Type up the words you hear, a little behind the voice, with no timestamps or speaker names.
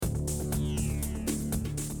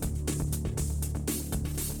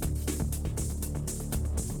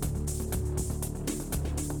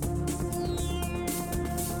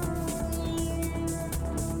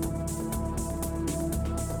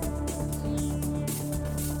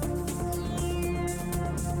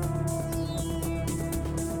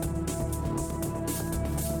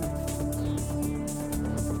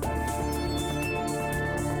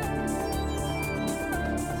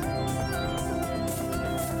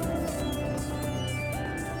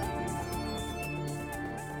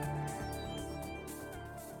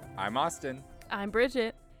I'm Austin. I'm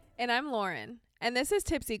Bridget. And I'm Lauren. And this is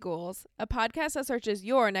Tipsy Ghouls, a podcast that searches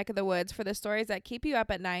your neck of the woods for the stories that keep you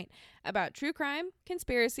up at night about true crime,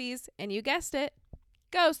 conspiracies, and you guessed it,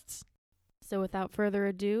 ghosts. So without further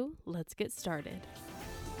ado, let's get started.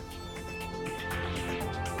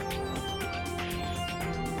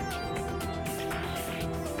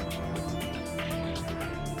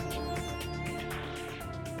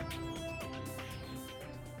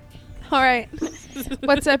 All right.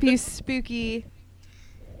 What's up, you spooky,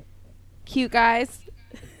 cute guys?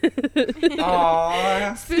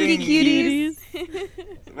 Aww, Spooky cuties.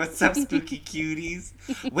 What's up, spooky cuties?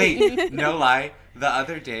 Wait, no lie. The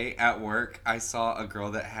other day at work, I saw a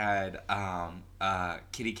girl that had a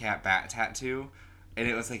kitty cat bat tattoo. And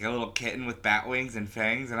it was like a little kitten with bat wings and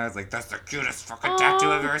fangs. And I was like, that's the cutest fucking tattoo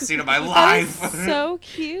I've ever seen in my life. So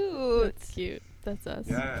cute. That's cute. That's us.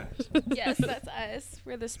 Yeah. Yes, that's us.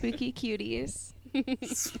 We're the spooky cuties.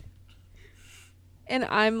 And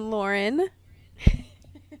I'm Lauren.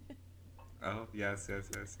 Oh, yes.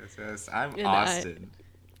 I'm And Austin.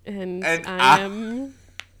 And And I'm...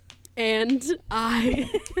 And I...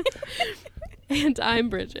 And I'm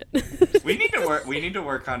Bridget. We need to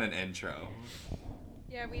work on an intro.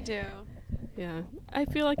 Yeah, we do. Yeah. I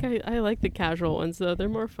feel like I like the casual ones, though. They're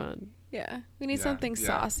more fun. Yeah, we need Yeah, something yeah.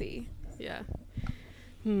 saucy. Yeah.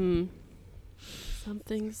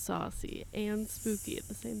 Something saucy and spooky at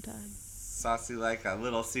the same time. Saucy like a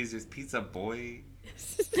Little Caesar's pizza boy.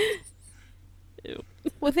 Ew.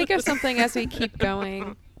 We'll think of something as we keep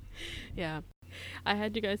going. Yeah. I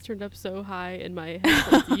had you guys turned up so high in my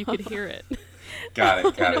headphones that you could hear it. Got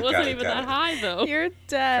it. And it wasn't even that high, though. You're Got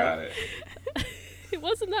dead. it. It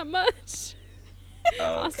wasn't that much.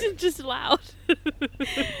 Oh, okay. Austin's just loud.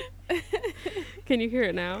 Can you hear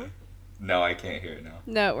it now? No, I can't hear it now.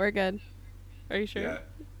 No, we're good. Are you sure?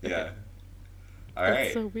 Yeah. All That's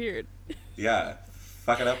right. so weird. Yeah.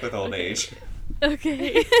 Fucking up with old Okay. age.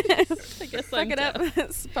 Okay. I guess Fuck I'm it deaf.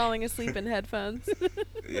 up. Falling asleep in headphones.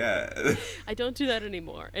 Yeah. I don't do that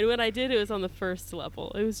anymore. And when I did, it was on the first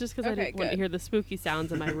level. It was just because I Okay, didn't want to good. hear the spooky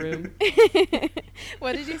sounds in my room.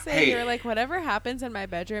 What did you say? Hey. You were like, whatever happens in my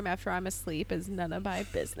bedroom after I'm asleep is none of my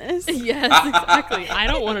business. Yes, exactly. I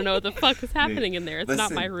don't want to know what the fuck is happening in there. It's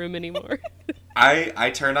not Listen. my room anymore.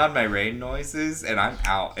 I turn on my rain noises and I'm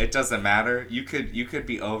out. It doesn't matter. You could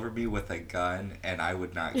be over me with a gun and I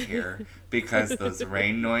would not care because those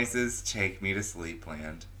rain noises take me to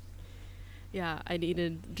sleepland. Yeah, I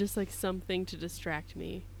needed just like something to distract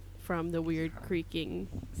me from the weird creaking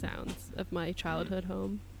sounds of my childhood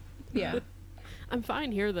home. Yeah. I'm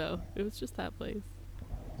fine here though. It was just that place.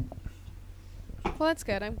 Well, that's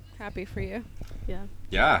good. I'm happy for you. Yeah.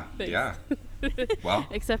 Yeah. Thanks. Yeah. Well.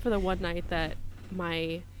 Except for the one night that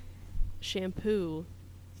my shampoo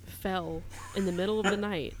fell in the middle of the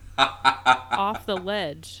night off the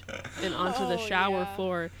ledge and onto the Oh, shower yeah.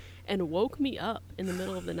 floor and woke me up in the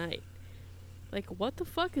middle of the night. Like, what the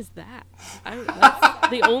fuck is that? That's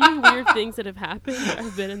the only weird things that have happened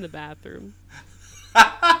have been in the bathroom.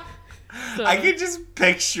 So, I can just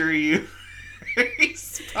picture you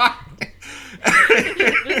responding.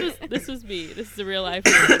 this was me. This is a real life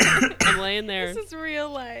thing. I'm laying there. This is real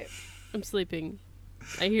life. I'm sleeping.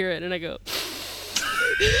 I hear it and I go.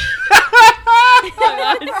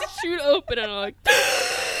 My eyes shoot open and I'm like.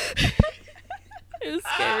 It was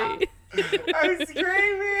scary. I'm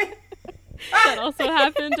screaming. That also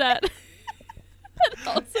happened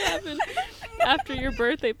after your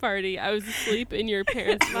birthday party. I was asleep in your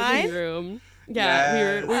parents' Mine? living room. Yeah,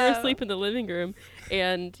 Yes. we were Oh. asleep in the living room,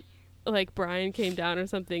 and like Brian came down or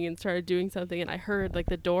something and started doing something, and I heard like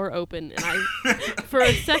the door open, and I for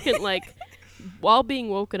a second like while being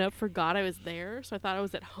woken up forgot I was there, so I thought I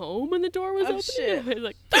was at home when the door was Oh, open. shit. I was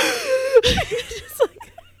like, just like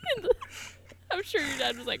I'm sure your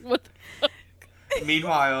dad was like, what the fuck?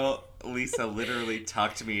 Meanwhile, Lisa literally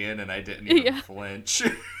tucked me in and I didn't even Yeah. flinch.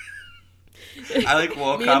 I like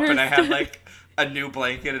woke Me up her and I had stood- like a new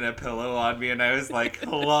blanket and a pillow on me and I was like,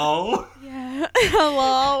 hello? Yeah.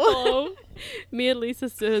 Hello. Hello. Me and Lisa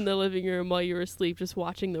stood in the living room while you were asleep, just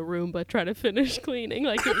watching the Roomba try to finish cleaning.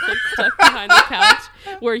 Like it was like stuck behind the couch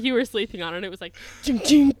where you were sleeping on, and it was like, ching,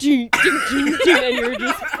 ching, ching, ching, ching, ching, and you were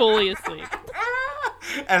just fully asleep.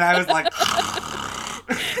 And I was like,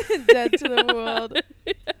 Dead to the world.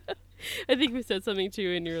 I think we said something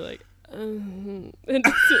too, and you were like, and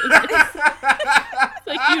it's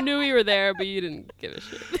like you knew we were there, but you didn't give a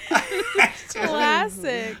shit.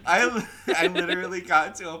 Classic. I literally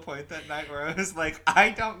got to a point that night where I was like, I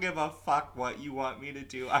don't give a fuck what you want me to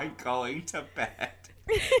do. I'm going to bed.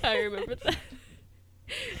 I remember that.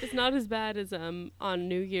 It's not as bad as on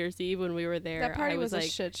New Year's Eve when we were there. That party I was like, a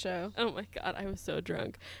shit show. oh my god, I was so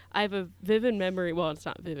drunk. I have a vivid memory. Well, it's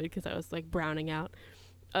not vivid because I was like browning out.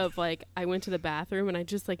 Of like, I went to the bathroom and I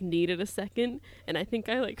just like needed a second, and I think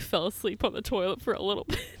I like fell asleep on the toilet for a little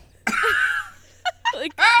bit.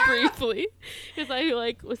 Like briefly, because I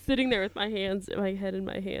like was sitting there with my head in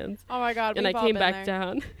my hands. Oh my god! And I we've all came been back there.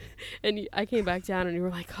 down, and I came back down, and you were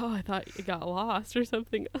like, "Oh, I thought you got lost or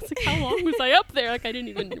something." I was like, "How long was I up there?" Like I didn't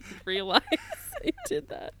even realize I did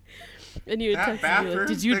that. And you had That texted me like, bathroom's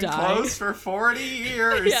 "Did you been die?" closed for 40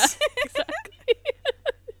 years. Yeah, exactly.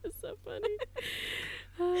 It's so funny.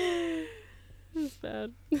 It was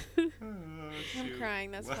bad. Oh, I'm shoot.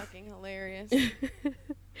 crying. That's Well, fucking hilarious.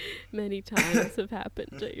 Many times have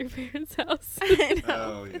happened at your parents' house. I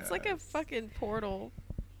know. Oh, It's like a yes. fucking portal.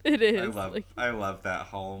 It is. I love that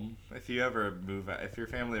home. If you ever move, if your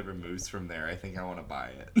family ever moves from there, I think I want to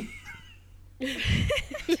buy it.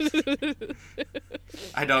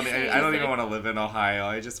 I don't even want to live in Ohio.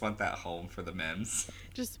 I just want that home for the memes.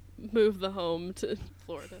 Just move the home to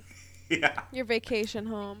Florida. Yeah. Your vacation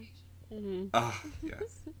home. Mm-hmm. Oh,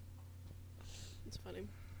 yes. It's funny.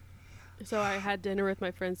 So I had dinner with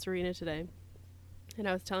my friend Serena today, and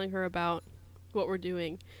I was telling her about what we're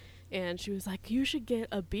doing, and she was like, "You should get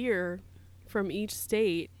a beer from each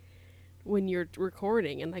state when you're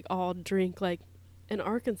recording, and like all drink like an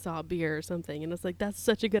Arkansas beer or something." And it's like, that's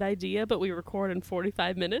such a good idea, but we record in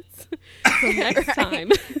 45 minutes. So next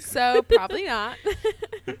time. So probably not.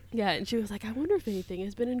 Yeah, and she was like, "I wonder if anything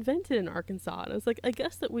has been invented in Arkansas." And I was like, I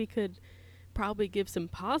guess that we could probably give some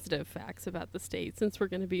positive facts about the state, since we're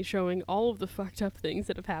going to be showing all of the fucked up things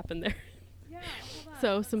that have happened there. Yeah, hold on.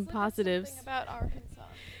 So Let's some look at positives. something about Arkansas.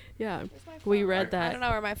 Yeah, Where's my we phone? read I that. don't know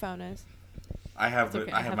where my phone is. I have It's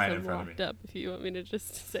okay, I have mine in them front of locked me. up if you want me to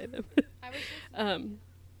just say them. I was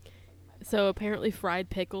just So apparently fried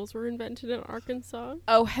pickles were invented in Arkansas.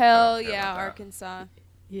 Oh hell I don't care yeah, about that. Arkansas.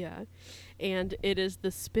 Yeah, and it is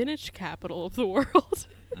the spinach capital of the world.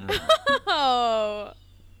 Oh,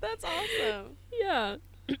 that's awesome. Yeah.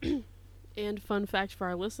 And fun fact for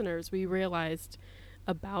our listeners, we realized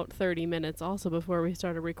about 30 minutes also before we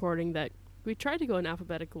started recording that we tried to go in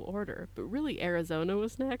alphabetical order, but really Arizona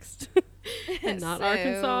was next and not So-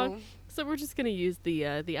 Arkansas. So we're just going to use the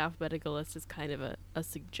alphabetical list as kind of a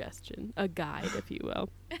suggestion, a guide, if you will.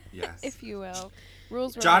 Yes. If you will.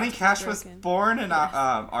 Rules were Johnny meant to be Cash was broken. born in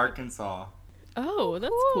Arkansas. Oh,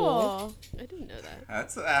 that's cool. I didn't know that.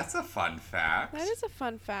 That's a fun fact. That is a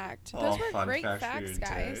fun fact. Oh, Those were fun great fact for facts, your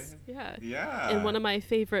guys. day. Yeah. Yeah. And one of my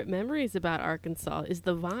favorite memories about Arkansas is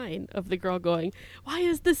the vine of the girl going, "Why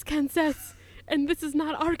is this Kansas? And this is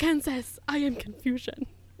not Arkansas. I am confusion."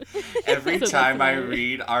 Every So that's time I hilarious.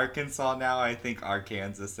 read Arkansas now, I think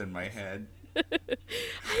Arkansas in my head.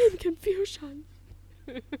 I am confusion.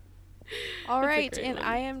 All That's a right, great and one.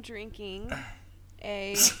 I am drinking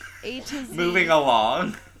a to Z. Moving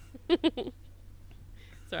along.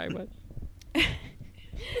 Sorry, what?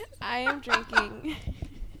 I am drinking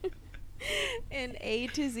an A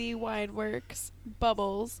to Z Wine Works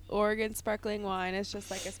Bubbles Oregon sparkling wine. It's just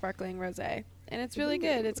like a sparkling rosé, and it's really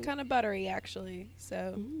good. It's kind of buttery, actually.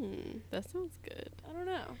 So That sounds good. I don't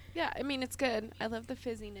know. Yeah, I mean it's good. I love the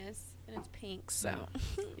fizziness, and it's pink. So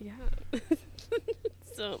Yeah.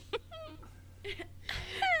 So,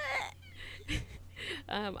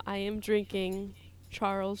 I am drinking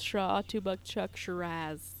Charles Shaw $2 Chuck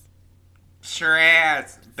Shiraz.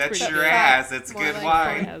 Shiraz. That's pretty good. Shiraz. It's More good like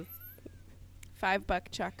wine. Shiraz.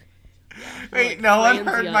 $5 Chuck. Wait, like no one Franzia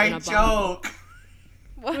heard in my a bottle. joke.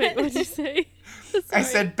 What? Wait, what'd you say? I Sorry.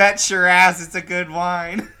 said bet Shiraz. It's a good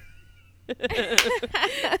wine. Oh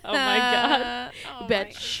my god. Oh Bet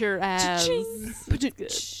my- Shiraz. Cha-ching.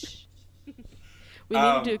 It's good. We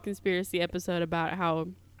need to do a conspiracy episode about how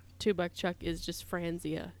 $2 Chuck is just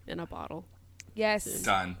Franzia in a bottle. Yes.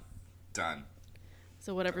 Done.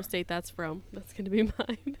 So whatever state that's from, that's gonna be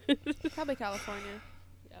mine. Probably California.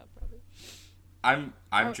 Yeah, probably. I'm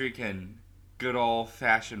Oh. drinking good old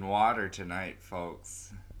fashioned water tonight,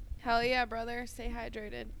 folks. Hell yeah, brother. Stay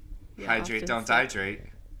hydrated. Yeah, Hydrate, Austin's don't sick. hydrate.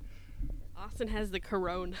 Austin has the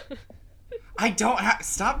corona. I don't have.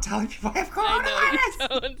 Stop telling people I have coronavirus. I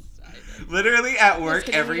know you don't. Literally at work,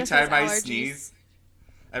 kidding, he every just has time I allergies.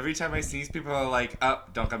 sneeze, people are like, "Oh,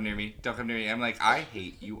 don't come near me! Don't come near me!" I'm like, I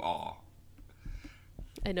hate you all.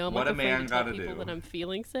 I know. I'm What like a afraid man to tell gotta people do. that I'm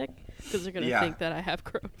feeling sick because they're gonna Yeah. think that I have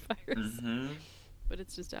coronavirus. Hmm But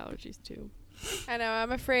it's just allergies too. I know.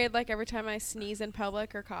 I'm afraid, like, every time I sneeze in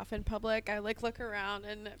public or cough in public, I, like, look around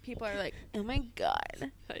and people are like, oh my God.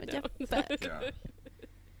 I What know. the fuck? Yeah.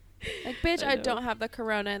 Like, bitch, I I know. don't have the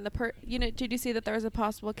corona. And did you see that there was a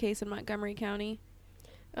possible case in Montgomery County?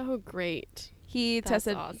 Oh, great. He That's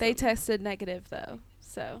tested. awesome. They tested negative though,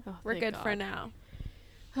 so Oh, we're thank good for God. now.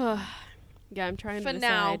 Yeah, I'm trying For to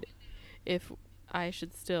now. decide if I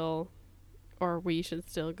should still, or we should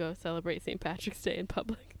still go celebrate St. Patrick's Day in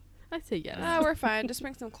public. I say yes. Oh, we're fine. Just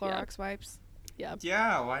bring some Clorox wipes Yeah.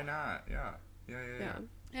 Yeah, why not? Yeah. Yeah. Yeah.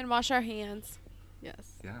 and wash our hands.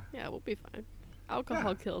 Yes. Yeah. Yeah, we'll be fine.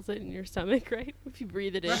 Alcohol Yeah. kills it in your stomach, right? If you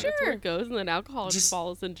breathe it in, Right. that's where Sure. it goes, and then alcohol Just-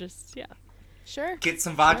 falls and just Sure. Get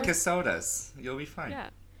some vodka sodas. You'll be fine. yeah.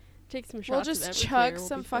 Take some shots. We'll of just Everclear, chug we'll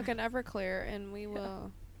some be fine. fucking Everclear and we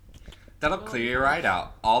will. That'll clear you right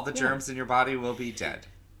out. All the Yeah. germs in your body will be dead.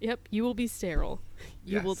 Yep, you will be sterile.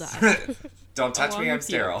 You will Yes. die. Don't touch Along me, I'm with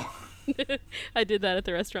you. sterile. I did that at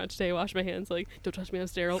the restaurant today. Wash my hands. Like, don't touch me. I'm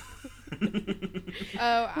sterile.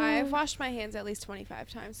 Oh, I've washed my hands at least 25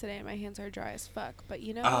 times today and my hands are dry as fuck. But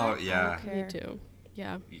you know Oh, what? yeah. I don't care. Me too.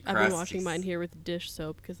 Yeah, You I've been crusties. washing mine here with dish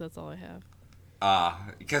soap because that's all I have.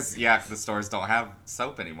 Because the stores don't have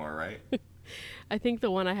soap anymore, right? I think the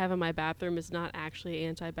one I have in my bathroom is not actually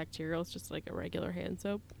antibacterial. It's just like a regular hand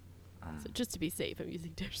soap. So just to be safe, I'm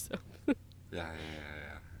using dish soap. Yeah.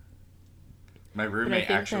 My roommate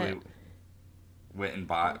think actually that- went and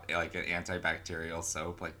bought like an antibacterial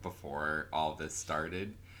soap like before all this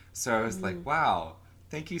started. So I was like, wow,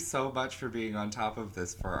 thank you so much for being on top of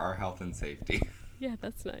this for our health and safety. Yeah,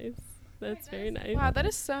 that's nice. That's very nice. Wow, that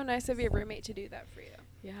is so nice of your roommate to do that for you.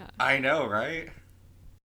 Yeah. I know, right?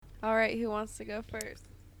 All right, who wants to go first?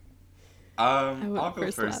 I went I'll go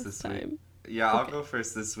first last this time. week. Yeah, I'll Okay. go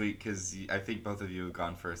first this week because I think both of you have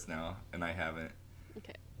gone first now, and I haven't.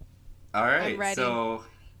 Okay. All right, I'm ready. so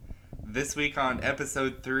this week on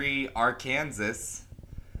episode 3, Arkansas,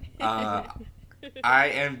 I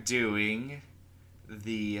am doing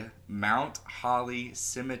the Mount Holly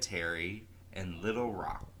Cemetery in Little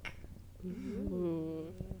Rock. Ooh.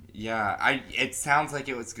 Yeah, it sounds like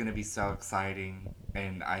it was going to be so exciting,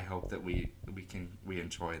 and I hope that we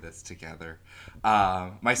enjoy this together.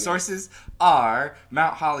 My sources are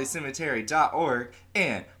MountHollyCemetery.org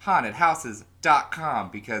and HauntedHouses.com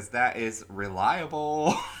because that is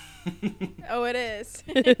reliable. Oh, it is.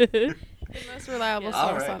 The most reliable Yes.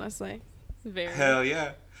 source, All right. honestly. Very. Hell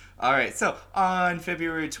yeah. All right, so on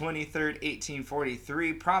February 23rd,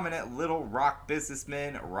 1843, prominent Little Rock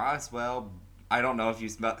businessman Roswell, I don't know if you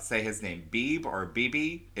say his name, Beebe or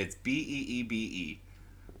Beebe, it's Beebe.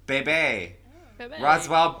 Bebe. Bye-bye.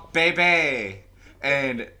 Roswell Bebe.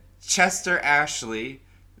 And Chester Ashley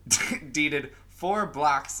deeded 4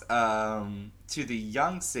 blocks to the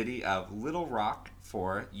young city of Little Rock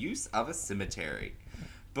for use of a cemetery.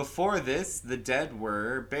 Before this, the dead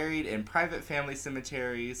were buried in private family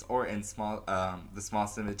cemeteries or in the small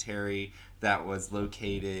cemetery that was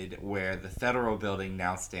located where the federal building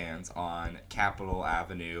now stands on Capitol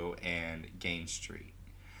Avenue and Gain Street.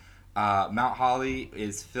 Mount Holly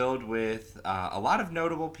is filled with a lot of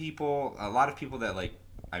notable people, a lot of people that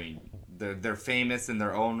they're famous in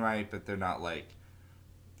their own right, but they're not like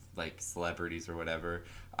celebrities or whatever.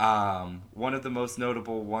 One of the most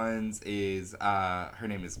notable ones is her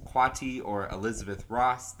name is Kwati or Elizabeth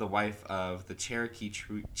Ross, the wife of the Cherokee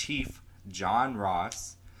chief John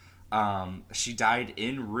Ross. She died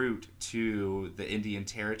en route to the Indian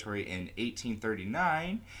Territory in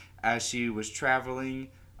 1839 as she was traveling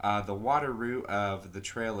the water route of the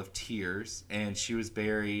Trail of Tears, and she was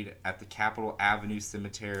buried at the Capitol Avenue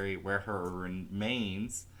Cemetery where her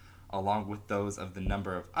remains, along with those of the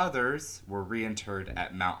number of others, were reinterred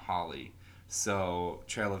at Mount Holly. So,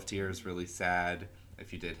 Trail of Tears, really sad.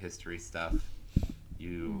 If you did history stuff,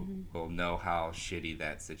 you will know how shitty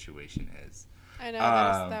that situation is. I know,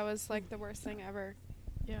 that was like the worst thing ever.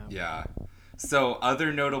 Yeah. Yeah. So,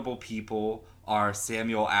 other notable people are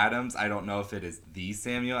Samuel Adams. I don't know if it is the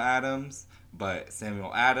Samuel Adams, but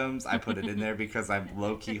Samuel Adams, I put it in there because I'm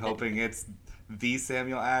low-key hoping it's the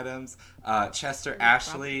Samuel Adams, Chester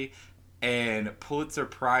Ashley, and Pulitzer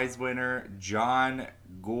Prize winner John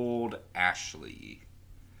Gould Ashley.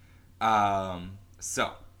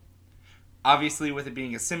 So, obviously, with it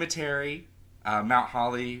being a cemetery, Mount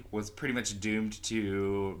Holly was pretty much doomed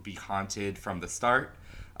to be haunted from the start.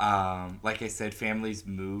 Like I said, families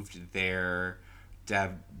moved their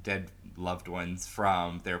dead loved ones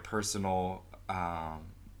from their personal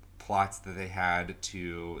plots that they had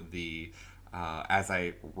to the, as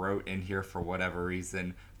I wrote in here for whatever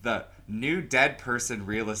reason, the new dead person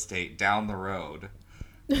real estate down the road.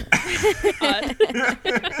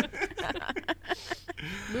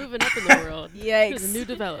 Moving up in the world. There's a Yikes. new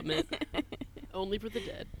development. Only for the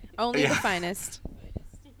dead. Only Yeah. the finest.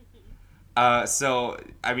 So,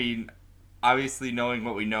 I mean, obviously knowing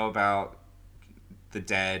what we know about the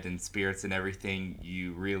dead and spirits and everything,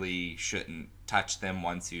 you really shouldn't touch them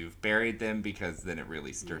once you've buried them, because then it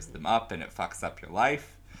really stirs them up and it fucks up your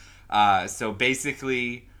life. So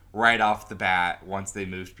basically, right off the bat, once they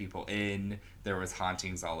moved people in, there was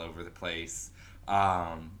hauntings all over the place.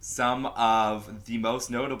 Some of the most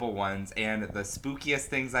notable ones and the spookiest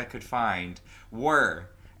things I could find were,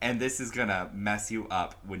 and this is gonna mess you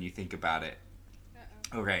up when you think about it.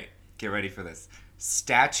 Okay, get ready for this.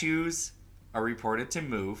 Statues are reported to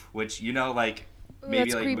move, which, you know, like,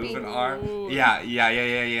 maybe like creepy. move an arm.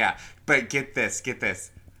 Yeah. But get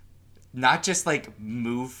this. Not just like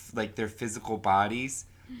move like their physical bodies,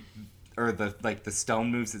 or the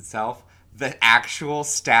stone moves itself. The actual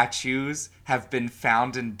statues have been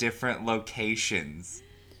found in different locations.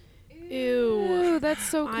 Ew. That's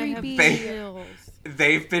so I have creepy. chills.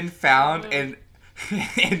 They've been found in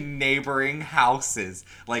neighboring houses,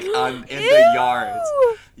 like in the yards.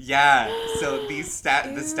 Yeah. So the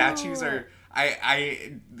statues are.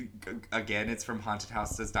 I again, it's from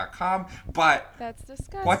hauntedhouses.com, but That's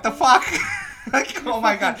disgusting. what the fuck? Like, oh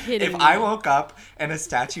my god. kidding If me. I woke up and a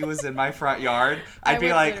statue was in my front yard, I I'd be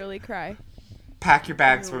would like, literally cry. pack your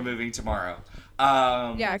bags, we're moving tomorrow.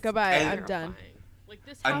 Yeah, goodbye. and- I'm done. Like,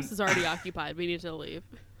 this house is already occupied. We need to leave.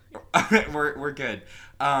 we're good.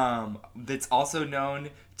 That's also known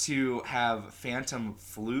to have phantom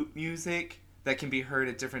flute music that can be heard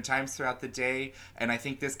at different times throughout the day, and I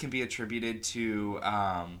think this can be attributed to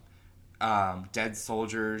dead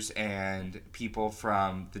soldiers and people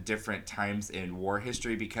from the different times in war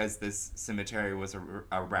history, because this cemetery was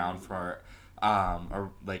around for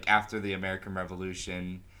like after the American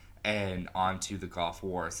Revolution and on to the Gulf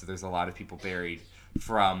War. So there's a lot of people buried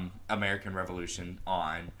from American Revolution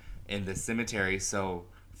on in this cemetery. So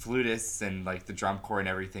flutists and like the drum corps and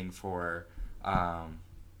everything for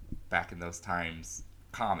back in those times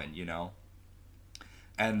common, you know.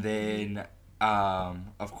 And then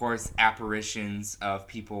of course apparitions of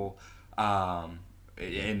people in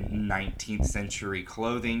 19th century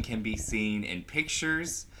clothing can be seen in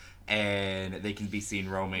pictures, and they can be seen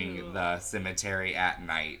roaming the cemetery at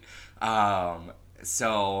night.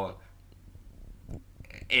 So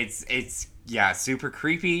it's yeah, super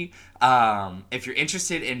creepy. If you're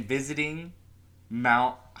interested in visiting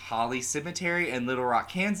Mount Holly Cemetery in Little Rock,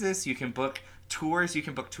 Kansas, you can book tours. You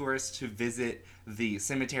can book tours to visit the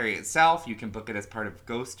cemetery itself. You can book it as part of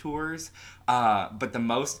ghost tours. But the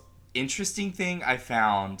most interesting thing I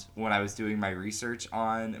found when I was doing my research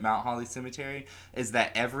on Mount Holly Cemetery is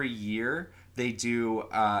that every year they do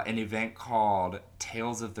an event called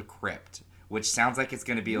Tales of the Crypt, which sounds like it's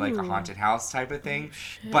going to be like a haunted house type of thing.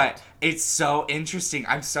 But it's so interesting.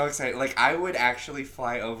 I'm so excited. Like, I would actually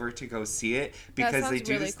fly over to go see it, because they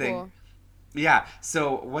do this thing. Yeah,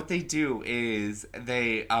 so what they do is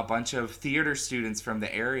a bunch of theater students from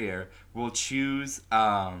the area will choose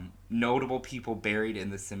notable people buried in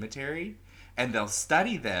the cemetery, and they'll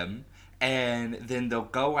study them, and then they'll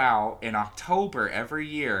go out in October every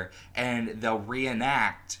year, and they'll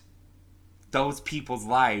reenact those people's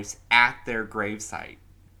lives at their gravesite.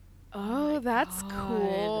 Oh, that's God.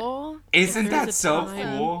 cool. Isn't there's that a so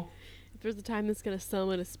time- cool? If there's a time that's going to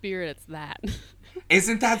summon a spirit, it's that.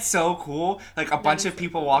 Isn't that so cool? Like a bunch is of so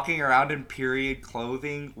people cool. walking around in period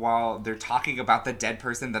clothing while they're talking about the dead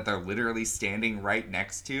person that they're literally standing right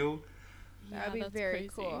next to. That'd be that's very crazy.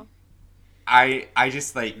 cool. I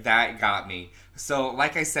just, like, that got me. So,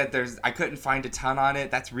 like I said, I couldn't find a ton on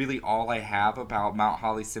it. That's really all I have about Mount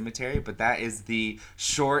Holly Cemetery, but that is the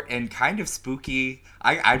short and kind of spooky.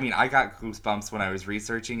 I mean, I got goosebumps when I was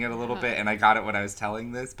researching it a little Yeah. bit, and I got it when I was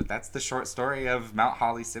telling this, but that's the short story of Mount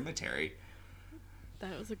Holly Cemetery.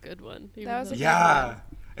 That was a good one. That was a good Yeah.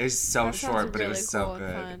 It's so That sounds short, but it really was so cool and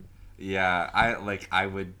good. fun. Yeah, I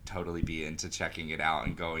would totally be into checking it out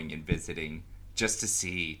and going and visiting just to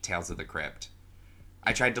see Tales of the Crypt.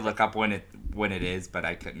 I tried to look up when it is, but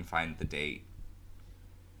I couldn't find the date.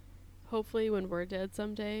 Hopefully, when we're dead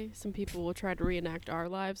someday, some people will try to reenact our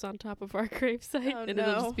lives on top of our gravesite, Oh, and it'll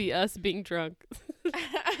no. just be us being drunk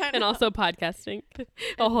I and know. also podcasting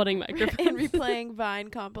while holding microphones and replaying Vine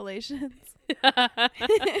compilations.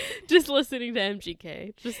 just listening to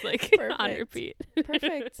MGK, just like on Perfect. repeat.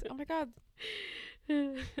 Perfect. Oh my god.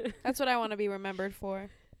 That's what I want to be remembered for.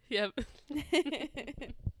 Yep.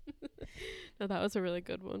 No, that was a really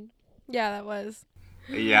good one. Yeah, that was.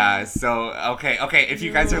 Yeah, so, okay, if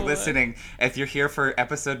you guys are No. listening, if you're here for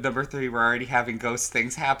episode number 3, we're already having ghost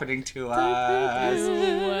things happening to us. Ew,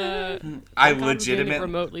 I thank God we're doing it legitimately,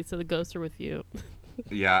 remotely, so the ghosts are with you.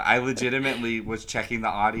 yeah, I legitimately was checking the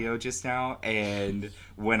audio just now, and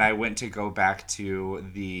when I went to go back to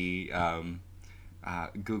the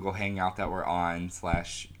Google Hangout that we're on /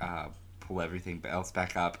 pull everything else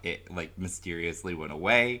back up, it like mysteriously went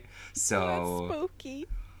away. So That's spooky.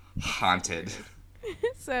 haunted.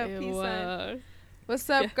 So Ew, peace sign. What's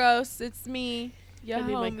up, yeah. ghosts? It's me. Your I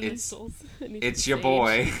need my homie. crystals. I need It's some your sage.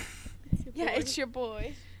 boy. Yeah, it's your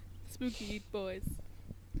boy. Spooky boys.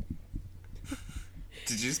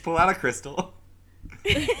 Did you just pull out a crystal?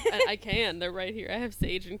 I can. They're right here. I have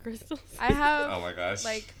sage and crystals. I have Oh my gosh.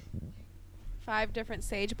 like 5 different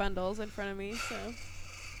sage bundles in front of me, so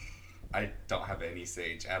I don't have any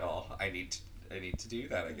sage at all. I need to do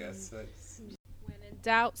that, I guess. That's... when in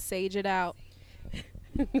doubt, sage it out.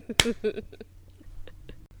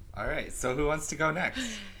 All right. So who wants to go next?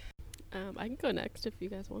 I can go next if you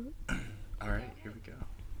guys want. All right. Here we go.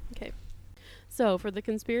 Okay. So for the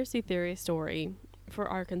conspiracy theory story for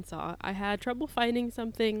Arkansas, I had trouble finding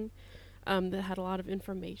something that had a lot of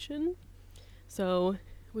information. So,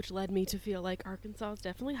 which led me to feel like Arkansas is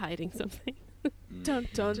definitely hiding something. Dun,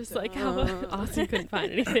 dun, Just like how Austin couldn't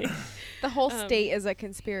find anything. The whole state is a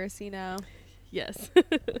conspiracy now. Yes.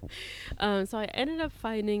 So I ended up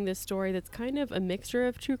finding this story that's kind of a mixture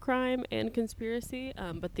of true crime and conspiracy,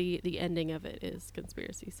 but the ending of it is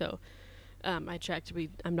conspiracy. So I checked.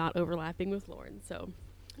 I'm not overlapping with Lauren. So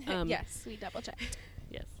Yes, we double checked.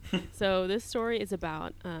 yes. So this story is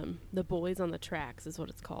about the boys on the tracks is what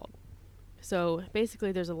it's called. So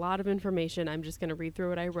basically there's a lot of information. I'm just going to read through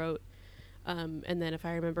what I wrote. And then if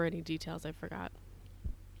I remember any details I forgot,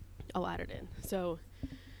 I'll add it in. So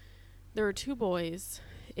there were 2 boys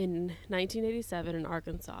in 1987 in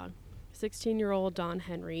Arkansas, 16-year-old Don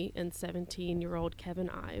Henry and 17-year-old Kevin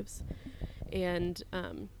Ives. And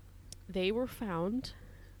they were found,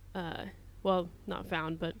 well, not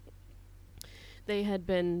found, but they had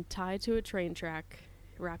been tied to a train track,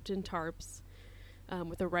 wrapped in tarps,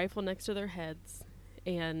 with a rifle next to their heads,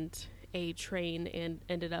 and a train and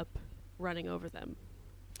ended up running over them.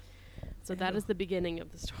 So that is the beginning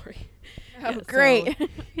of the story. Oh, Yeah, great. So,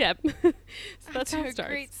 yep. So that's how a it starts.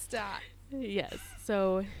 great start. Yes.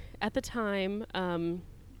 So at the time,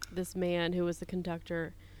 this man who was the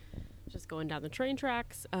conductor just going down the train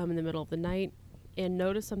tracks in the middle of the night and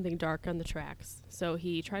noticed something dark on the tracks. So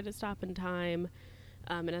he tried to stop in time,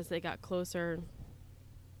 and as they got closer,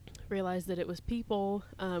 realized that it was people.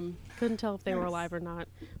 Couldn't tell if they were alive or not,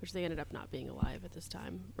 which they ended up not being alive at this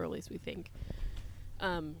time, or at least we think.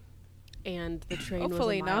 And the train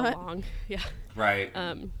Hopefully was a mile not. long. Yeah. Right.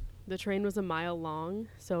 The train was a mile long,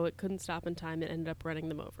 so it couldn't stop in time. It ended up running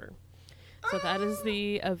them over. So that is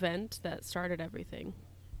the event that started everything.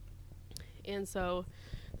 And so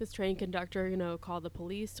this train conductor, called the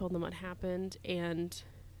police, told them what happened, and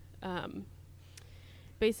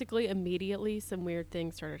basically immediately some weird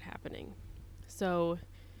things started happening. So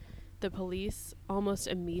the police almost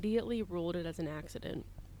immediately ruled it as an accident,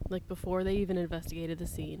 like before they even investigated the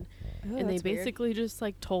scene. And they basically just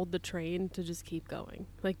like told the train to just keep going.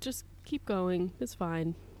 Like, just keep going, it's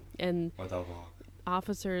fine. And What the fuck?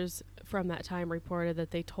 officers from that time reported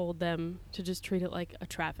that they told them to just treat it like a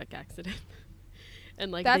traffic accident.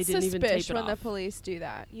 And like That's they didn't even tape suspicious it when off. the police do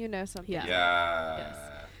that. You know something. Yeah. Yeah. Yes.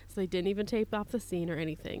 So they didn't even tape off the scene or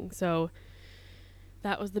anything. So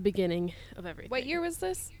that was the beginning of everything. What year was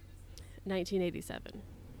this? 1987.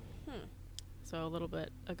 Hmm. So a little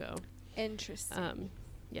bit ago. Interesting.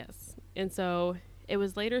 Yes. And so it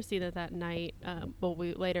was later seen that night,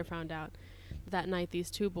 we later found out that night these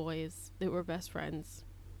 2 boys that were best friends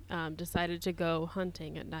decided to go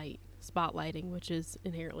hunting at night, spotlighting, which is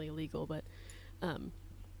inherently illegal, but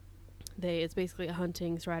it's basically a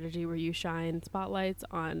hunting strategy where you shine spotlights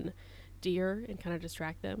on deer and kind of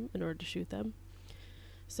distract them in order to shoot them.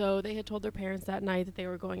 So they had told their parents that night that they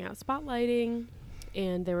were going out spotlighting,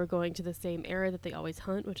 and they were going to the same area that they always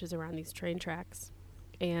hunt, which is around these train tracks.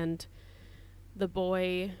 And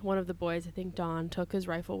one of the boys, I think Don, took his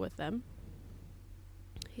rifle with them,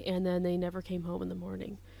 and then they never came home in the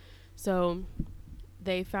morning. So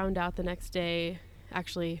they found out the next day,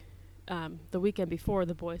 actually the weekend before,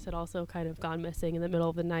 the boys had also kind of gone missing in the middle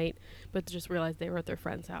of the night, but just realized they were at their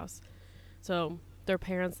friend's house. So their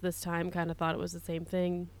parents this time kind of thought it was the same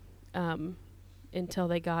thing, until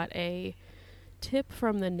they got a tip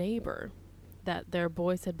from the neighbor that their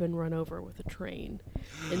boys had been run over with a train.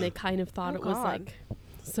 And they kind of thought it was like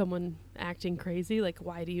someone acting crazy. Like,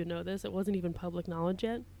 why do you know this? It wasn't even public knowledge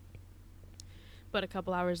yet. But a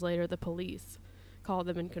couple hours later, the police called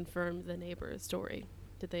them and confirmed the neighbor's story,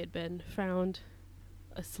 that they had been found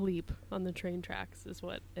asleep on the train tracks is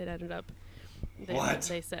what it ended up.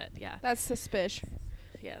 They said, yeah. That's suspicious.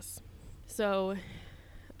 Yes. So,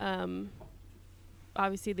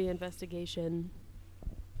 obviously the investigation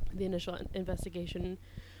the initial investigation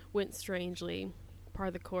went strangely,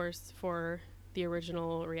 par the course for the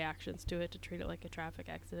original reactions to it, to treat it like a traffic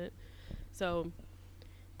accident. So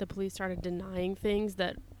the police started denying things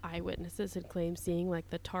that eyewitnesses had claimed seeing, like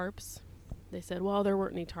the tarps. They said, well, there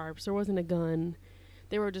weren't any tarps, there wasn't a gun,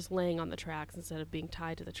 they were just laying on the tracks instead of being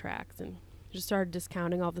tied to the tracks, and just started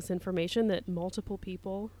discounting all this information that multiple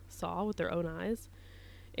people saw with their own eyes.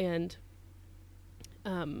 And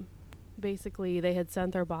basically they had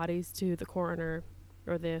sent their bodies to the coroner,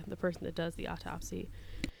 or the person that does the autopsy,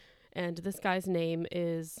 and this guy's name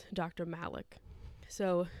is Dr. Malik.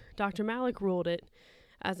 So Dr. Malik ruled it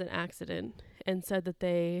as an accident and said that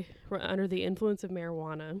they were under the influence of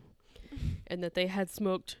marijuana and that they had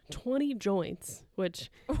smoked 20 joints,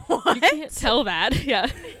 which What? you can't tell that. Yeah.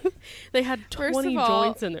 They had First 20 of all-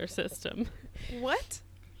 joints in their system. What?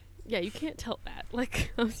 Yeah, you can't tell that.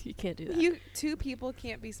 Like, you can't do that. Two people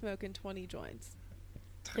can't be smoking 20 joints.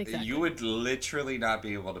 Exactly. You would literally not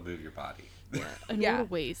be able to move your body. And Yeah. what a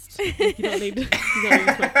waste. Like, you don't need to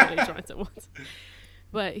smoke 20 joints at once.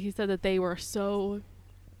 But he said that they were so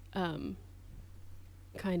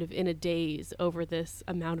kind of in a daze over this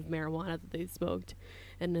amount of marijuana that they smoked,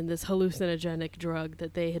 and then this hallucinogenic drug,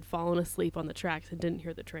 that they had fallen asleep on the tracks and didn't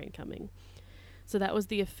hear the train coming. So that was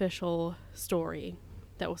the official story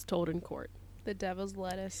that was told in court. The devil's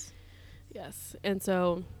lettuce. Yes. And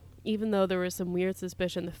so even though there was some weird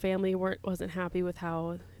suspicion, the family wasn't happy with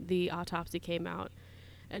how the autopsy came out.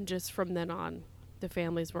 And just from then on, the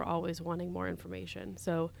families were always wanting more information.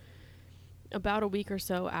 So about a week or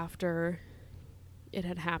so after it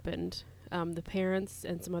had happened, the parents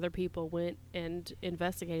and some other people went and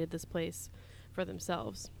investigated this place for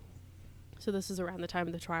themselves. So this is around the time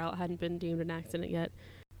of the trial. It hadn't been deemed an accident yet.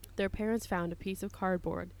 Their parents found a piece of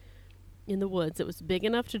cardboard in the woods that was big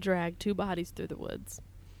enough to drag two bodies through the woods,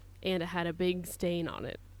 and it had a big stain on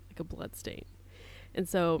it, like a blood stain. And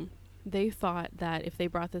so they thought that if they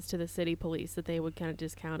brought this to the city police, that they would kind of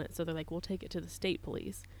discount it. So they're like, we'll take it to the state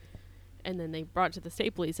police. And then they brought it to the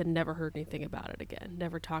state police and never heard anything about it again,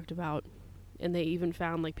 never talked about. And they even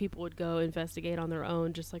found, like, people would go investigate on their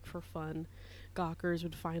own just, like, for fun. Gawkers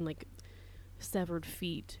would find, like, severed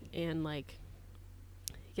feet and, like,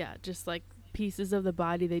 yeah, just, like, pieces of the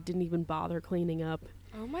body they didn't even bother cleaning up.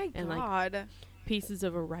 Oh my And, like, god. Pieces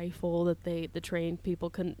of a rifle that the trained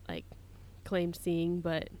people couldn't, like, claimed seeing,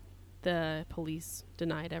 but the police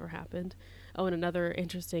denied ever happened. Oh, and another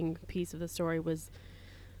interesting piece of the story was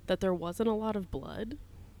that there wasn't a lot of blood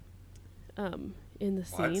in the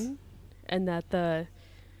What? scene, and that the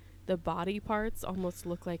body parts almost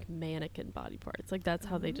look like mannequin body parts. Like, that's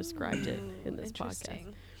how they described it in this podcast.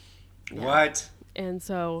 Interesting. Yeah. What? And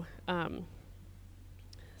so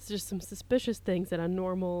it's just some suspicious things that a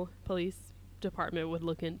normal police department would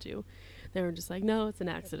look into. They were just like, no, it's an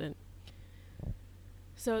accident.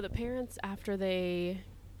 So the parents, after they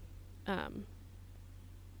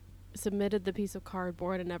submitted the piece of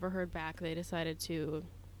cardboard and never heard back, they decided to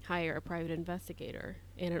hire a private investigator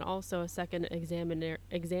and also a second examiner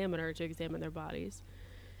to examine their bodies.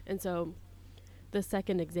 And so the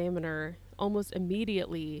second examiner almost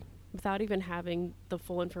immediately, without even having the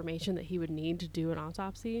full information that he would need to do an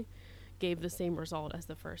autopsy, gave the same result as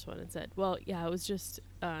the first one and said, well, yeah, it was just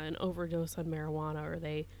an overdose on marijuana, or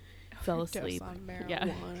they fell Overdose asleep. on Yeah,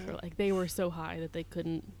 marijuana. or like they were so high that they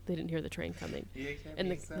didn't hear the train coming.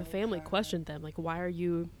 And the family questioned them, like, why are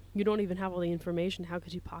you don't even have all the information, how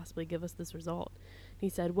could you possibly give us this result? He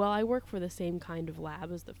said, well, I work for the same kind of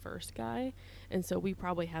lab as the first guy, and so we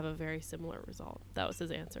probably have a very similar result. That was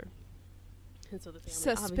his answer. And so the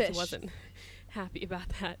family obviously wasn't happy about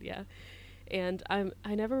that. Yeah. And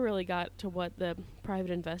I never really got to what the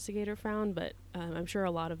private investigator found, but I'm sure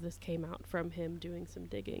a lot of this came out from him doing some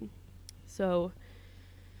digging. So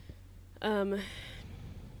let's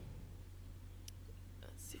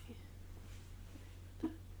see.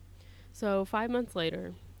 So 5 months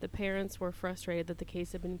later, the parents were frustrated that the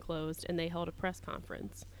case had been closed, and they held a press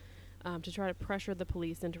conference to try to pressure the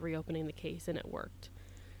police into reopening the case, and it worked.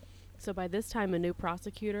 So by this time, a new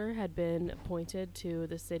prosecutor had been appointed to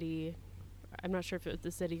the city. I'm not sure if it was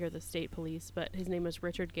the city or the state police, but his name was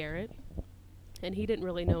Richard Garrett, and he didn't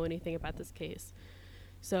really know anything about this case.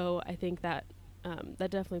 So I think that that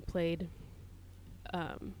definitely played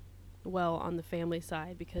well on the family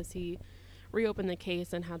side, because he reopened the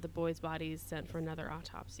case and had the boys' bodies sent for another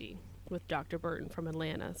autopsy with Dr. Burton from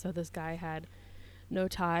Atlanta. So this guy had no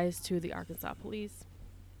ties to the Arkansas police,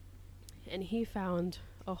 and he found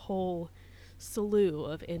a whole slew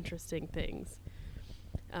of interesting things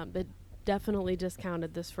that definitely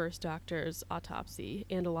discounted this first doctor's autopsy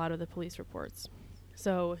and a lot of the police reports.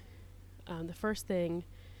 So the first thing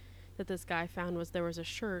that this guy found was there was a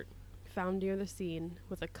shirt found near the scene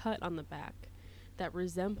with a cut on the back that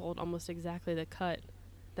resembled almost exactly the cut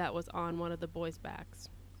that was on one of the boys' backs.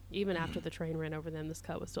 Even after the train ran over them, this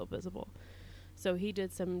cut was still visible. So he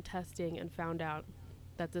did some testing and found out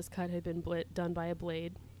that this cut had been done by a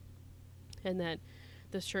blade, and that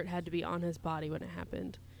this shirt had to be on his body when it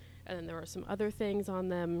happened. And then there were some other things on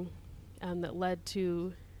them that led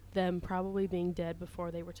to them probably being dead before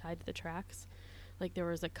they were tied to the tracks. Like there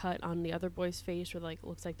was a cut on the other boy's face where like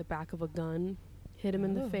looks like the back of a gun hit him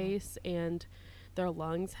in the face, and their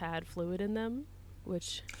lungs had fluid in them,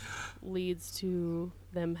 which leads to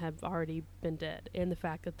them have already been dead. And the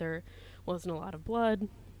fact that there wasn't a lot of blood,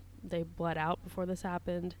 they bled out before this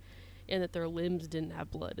happened, and that their limbs didn't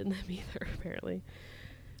have blood in them either, apparently.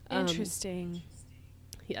 Interesting.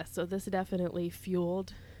 Yeah, so this definitely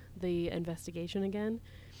fueled the investigation again.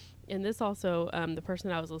 And this also, the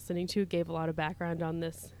person I was listening to gave a lot of background on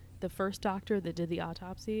this. The first doctor that did the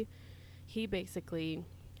autopsy, he basically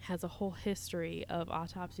has a whole history of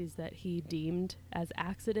autopsies that he deemed as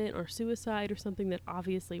accident or suicide or something that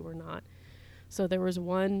obviously were not. So there was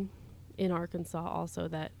one in Arkansas also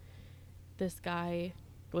that this guy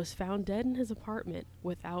was found dead in his apartment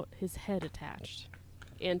without his head attached.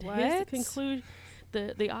 And his conclusion,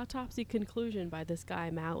 the autopsy conclusion by this guy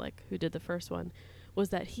Malik, who did the first one, was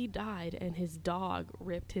that he died and his dog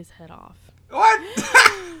ripped his head off. What?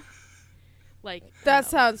 Like that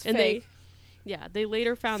sounds fake. They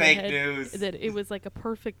later found fake the head news. that it was like a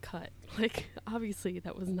perfect cut. Like obviously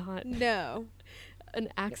that was not an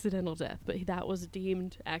accidental death, but that was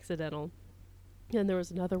deemed accidental. And there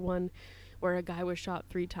was another one where a guy was shot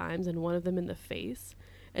 3 times and one of them in the face,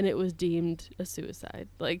 and it was deemed a suicide.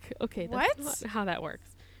 Like, okay, that's not how that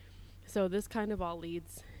works. So this kind of all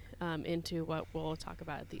leads into what we'll talk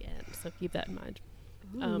about at the end. So keep that in mind.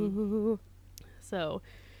 So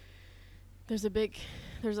there's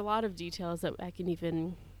a lot of details that I can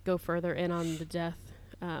even go further in on the death,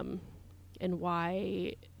 and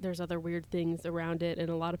why there's other weird things around it. And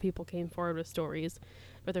a lot of people came forward with stories,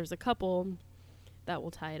 but there's a couple that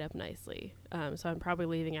will tie it up nicely. So I'm probably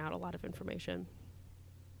leaving out a lot of information,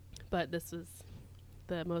 but this is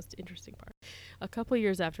the most interesting part. A couple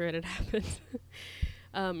years after it had happened,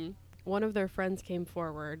 one of their friends came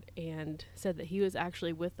forward and said that he was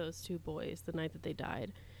actually with those 2 boys the night that they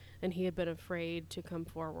died, and he had been afraid to come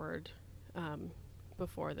forward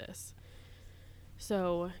before this.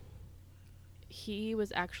 So he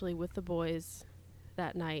was actually with the boys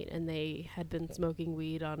that night, and they had been smoking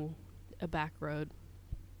weed on a back road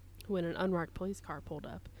when an unmarked police car pulled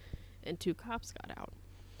up and 2 cops got out.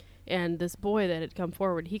 And this boy that had come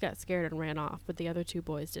forward, he got scared and ran off, but the other 2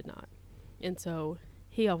 boys did not. And so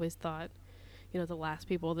he always thought, the last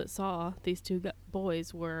people that saw these 2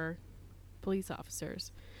 boys were police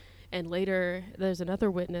officers. And later, there's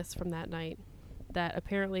another witness from that night that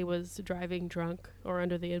apparently was driving drunk or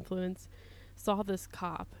under the influence, saw the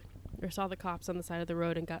cops on the side of the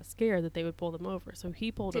road and got scared that they would pull them over. So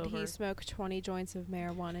he pulled over. Did he smoke 20 joints of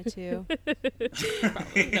marijuana too?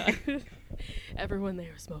 Probably not. Everyone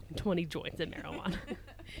there was smoking 20 joints of marijuana.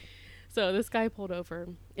 So this guy pulled over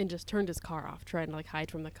and just turned his car off, trying to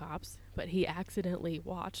hide from the cops. But he accidentally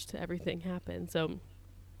watched everything happen. So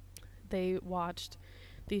they watched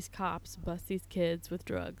these cops bust these kids with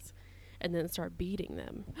drugs and then start beating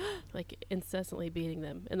them, incessantly beating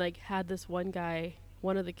them. And had this one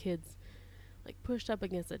of the kids pushed up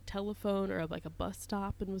against a telephone or a bus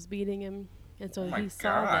stop and was beating him. And so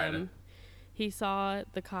he saw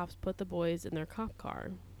the cops put the boys in their cop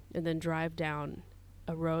car and then drive down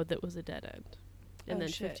a road that was a dead end. And then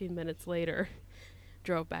 15 minutes later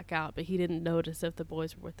drove back out, but he didn't notice if the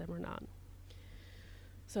boys were with them or not.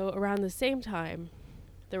 So around the same time,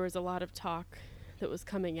 there was a lot of talk that was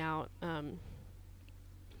coming out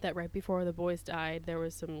that right before the boys died, there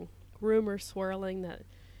was some rumors swirling that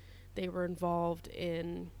they were involved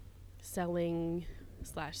in selling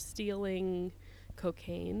 / stealing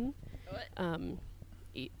cocaine.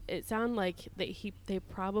 It sounded like they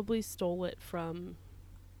probably stole it from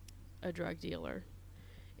a drug dealer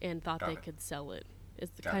and thought they could sell it. Is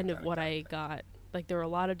what I got. There were a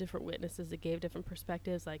lot of different witnesses that gave different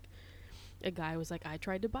perspectives. A guy was like, I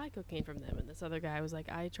tried to buy cocaine from them, and this other guy was like,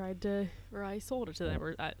 I sold it to them,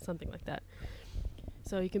 or something like that.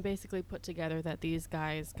 So you can basically put together that these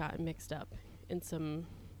guys got mixed up in some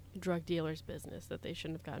drug dealer's business that they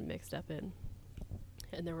shouldn't have gotten mixed up in.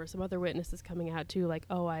 And there were some other witnesses coming out too,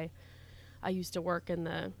 I used to work in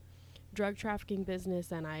the drug trafficking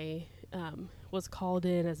business, and I was called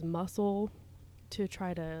in as muscle to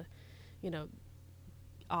try to,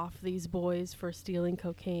 off these boys for stealing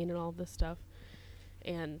cocaine and all this stuff.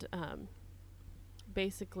 And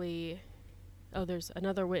basically, there's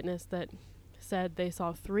another witness that said they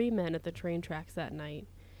saw 3 men at the train tracks that night,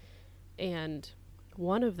 and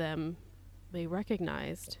one of them they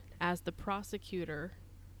recognized as the prosecutor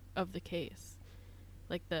of the case.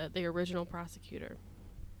 Like the original prosecutor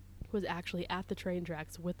was actually at the train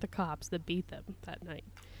tracks with the cops that beat them that night.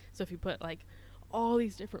 So if you put like all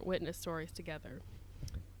these different witness stories together,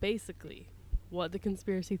 basically what the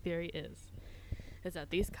conspiracy theory is that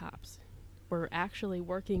these cops were actually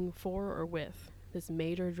working for or with this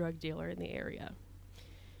major drug dealer in the area.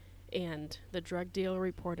 And the drug dealer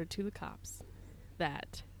reported to the cops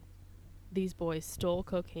that these boys stole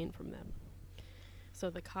cocaine from them. So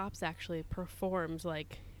the cops actually performed,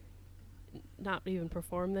 like, not even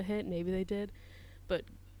performed the hit, maybe they did, but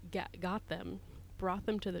got them, brought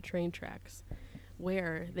them to the train tracks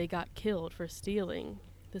where they got killed for stealing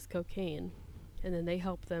this cocaine, and then they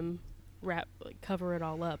helped them cover it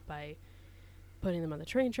all up by putting them on the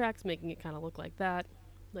train tracks, making it kind of look like that,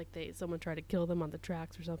 like someone tried to kill them on the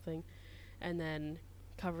tracks or something, and then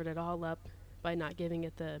covered it all up by not giving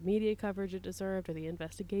it the media coverage it deserved or the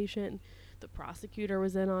investigation. The prosecutor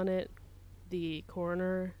was in on it. The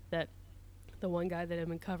coroner, the one guy that had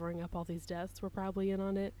been covering up all these deaths, were probably in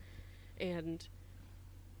on it. And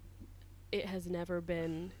it has never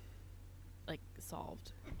been, like,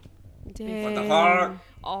 solved. Dang. What the fuck?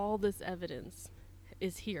 All this evidence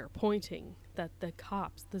is here pointing that the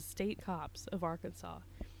cops, the state cops of Arkansas,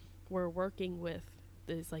 were working with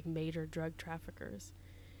these, like, major drug traffickers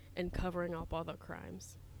and covering up all the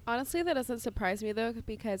crimes. Honestly, that doesn't surprise me, though,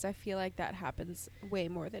 because I feel like that happens way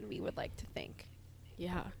more than we would like to think.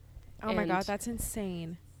 Yeah. Oh my God, that's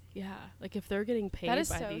insane. Yeah. Like, if they're getting paid that is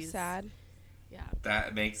by so these... sad. Yeah.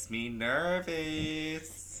 That makes me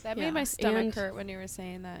nervous. That Yeah. made my stomach And- hurt when you were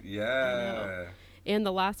saying that. Yeah. And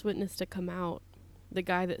the last witness to come out, the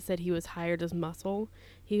guy that said he was hired as muscle,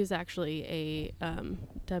 he was actually a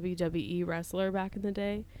WWE wrestler back in the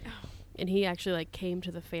day. Oh. And he actually, like, came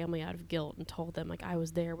to the family out of guilt and told them, like, I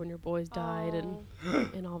was there when your boys died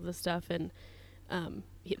and all this stuff. And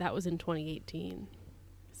that was in 2018.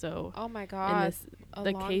 So, Oh my and God.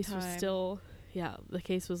 the case was still, the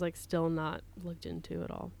case was, like, still not looked into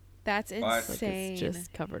at all. That's What? Like, insane. it's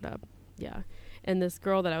just covered up. Yeah. And this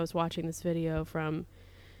girl that I was watching this video from,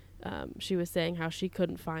 she was saying how she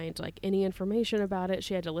couldn't find, like, any information about it.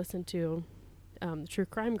 She had to listen to the True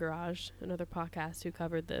Crime Garage, another podcast who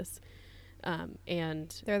covered this.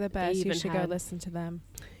 And They're the best. You even should go had- listen to them.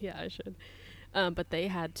 yeah, I should. But they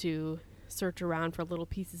had to search around for little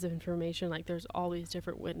pieces of information. Like, there's all these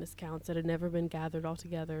different witness counts that had never been gathered all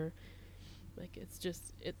together. Like, it's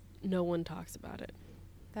just, no one talks about it.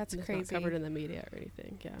 That's It's crazy. not covered in the media or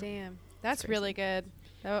anything. Yeah. Damn. That's crazy. really good.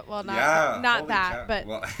 Well, not Yeah, not holy that, cow. but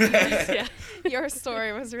Well, Yeah. your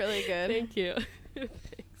story was really good. Thank you.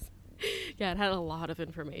 Thanks. Yeah, it had a lot of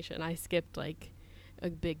information. I skipped, like, a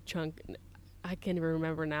big chunk. I can't even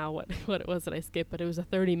remember now what it was that I skipped, but it was a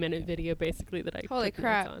 30-minute video basically that I Holy took notes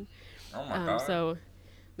crap. on. oh my God. So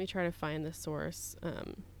let me try to find the source.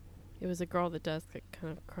 It was a girl that does, like,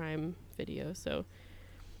 kind of crime videos. So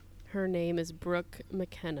her name is Brooke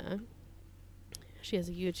McKenna. She has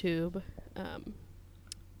a YouTube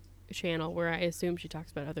channel where I assume she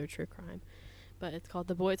talks about other true crime. But it's called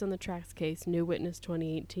The Boys on the Tracks Case, New Witness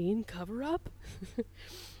 2018 Cover Up.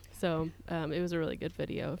 So it was a really good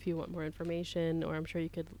video if you want more information, or I'm sure you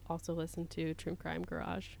could also listen to True Crime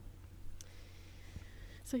Garage.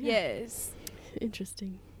 So yeah, Yes.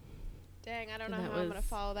 interesting. Dang, I don't And know that how I'm going to was-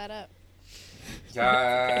 follow that up.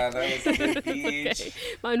 Yeah, that was a big That's peach. okay.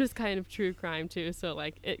 Mine was kind of true crime too, so,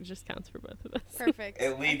 like, it just counts for both of us. Perfect.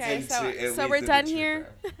 It leads okay, into. so, it so leads we're into done true here?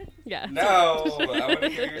 crime. Yeah. No, I want to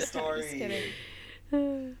hear your story. Just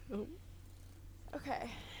kidding. Oh,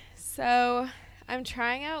 Okay. So I'm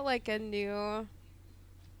trying out, like, a new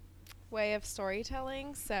way of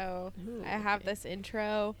storytelling. So ooh, I have okay. this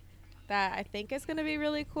intro that I think is going to be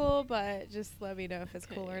really cool, but just let me know if it's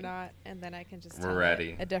cool or Okay. not, and then I can just We're tell ready.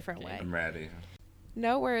 it a different Okay. way. I'm ready.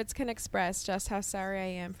 No words can express just how sorry I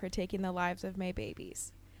am for taking the lives of my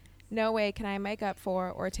babies. No way can I make up for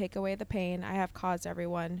or take away the pain I have caused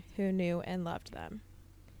everyone who knew and loved them.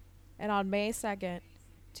 And on May 2nd,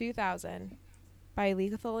 2000, by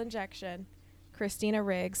lethal injection, Christina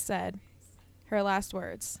Riggs said her last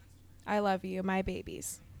words, "I love you, my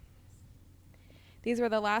babies." These were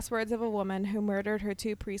the last words of a woman who murdered her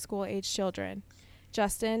 2 preschool-age children,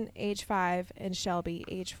 Justin, age 5, and Shelby,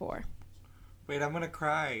 age 4. Wait, I'm gonna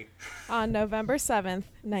cry. On November 7th,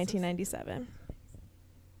 1997.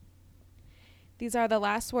 These are the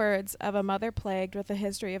last words of a mother plagued with a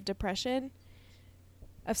history of depression,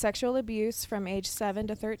 of sexual abuse from age 7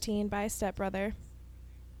 to 13 by a stepbrother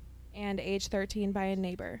and age 13 by a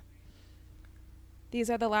neighbor. These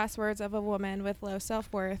are the last words of a woman with low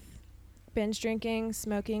self-worth, binge drinking,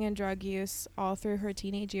 smoking, and drug use all through her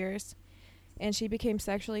teenage years, and she became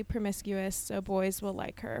sexually promiscuous so boys will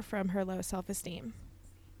like her from her low self-esteem.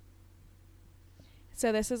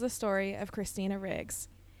 So this is the story of Christina Riggs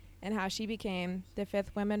and how she became the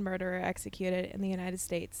 5th woman murderer executed in the United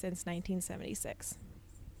States since 1976.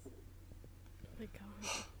 Oh my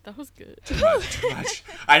god, that was good. Too much.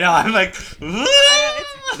 I know. I'm like.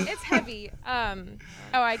 It's heavy.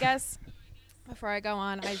 I guess before I go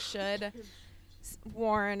on, I should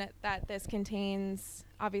warn that this contains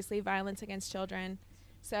obviously violence against children.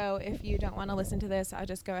 So if you don't want to listen to this, I'll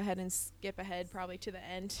just go ahead and skip ahead probably to the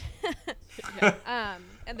end.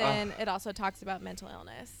 And then it also talks about mental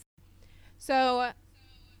illness. So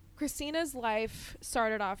Christina's life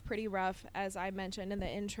started off pretty rough, as I mentioned in the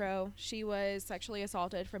intro. She was sexually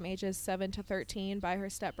assaulted from ages 7 to 13 by her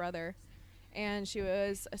stepbrother, and she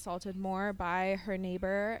was assaulted more by her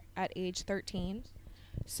neighbor at age 13.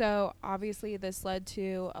 So obviously this led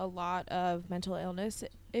to a lot of mental illness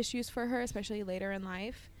issues for her, especially later in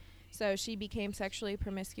life. So she became sexually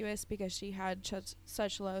promiscuous because she had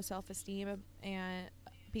such low self-esteem, and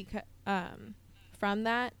from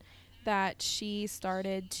that she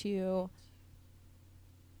started to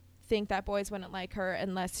think that boys wouldn't like her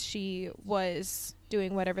unless she was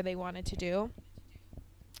doing whatever they wanted to do,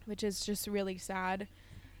 which is just really sad.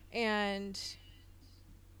 And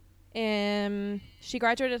she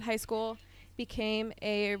graduated high school, became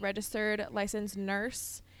a registered licensed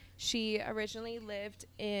nurse. She originally lived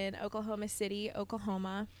in Oklahoma City,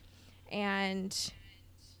 Oklahoma, and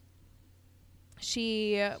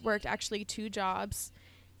she worked actually 2 jobs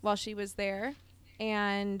while she was there.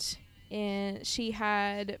 And she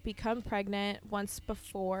had become pregnant once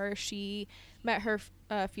before she met her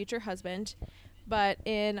future husband. But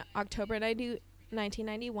in October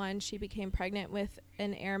 1991, she became pregnant with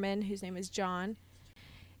an airman whose name is John.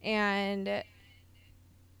 And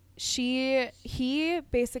he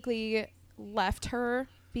basically left her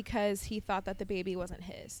because he thought that the baby wasn't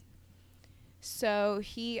his. So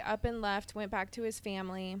he up and left, went back to his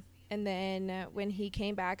family, and then when he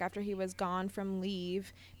came back after he was gone from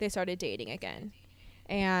leave, they started dating again.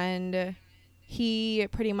 And he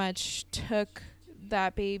pretty much took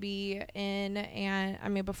that baby in, and I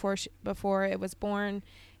mean before it was born,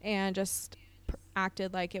 and just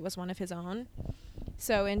acted like it was one of his own.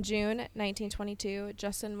 So in June 1922,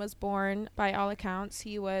 Justin was born. By all accounts,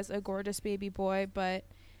 he was a gorgeous baby boy, but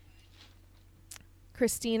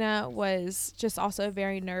Christina was just also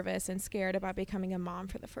very nervous and scared about becoming a mom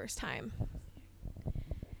for the first time.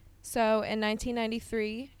 So in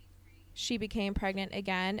 1993, she became pregnant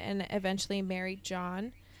again and eventually married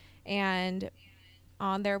John. And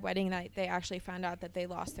on their wedding night, they actually found out that they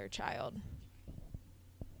lost their child.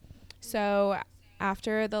 So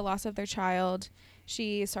after the loss of their child,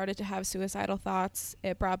 she started to have suicidal thoughts.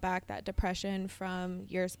 It brought back that depression from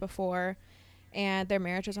years before, and their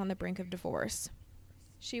marriage was on the brink of divorce.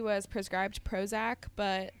 She was prescribed Prozac,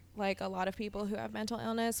 but like a lot of people who have mental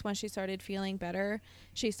illness, when she started feeling better,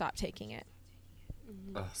 she stopped taking it.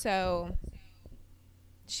 Mm-hmm. So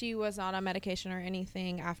she was not on medication or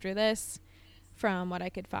anything after this, from what I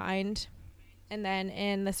could find. And then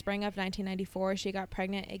in the spring of 1994, she got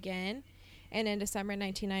pregnant again. And in December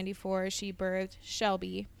 1994, she birthed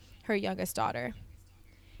Shelby, her youngest daughter.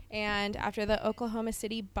 And after the Oklahoma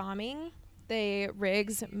City bombing, the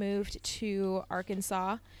Riggs moved to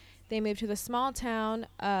Arkansas. They moved to the small town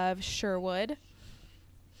of Sherwood.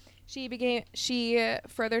 She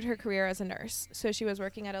furthered her career as a nurse. So she was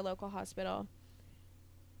working at a local hospital.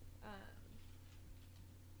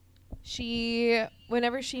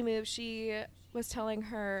 Whenever she moved, she was telling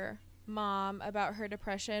her mom about her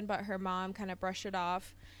depression, but her mom kind of brushed it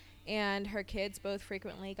off, and her kids both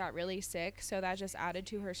frequently got really sick, so that just added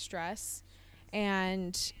to her stress.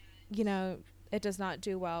 And you know, it does not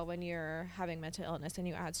do well when you're having mental illness and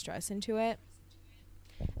you add stress into it.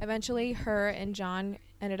 Eventually her and John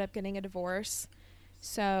ended up getting a divorce,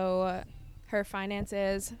 so her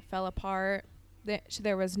finances fell apart.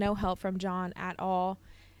 There was no help from John at all.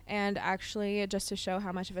 And actually, just to show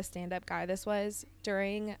how much of a stand-up guy this was,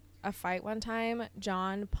 during a fight one time,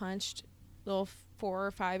 John punched little 4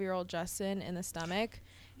 or 5-year-old Justin in the stomach,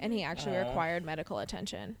 and he actually required medical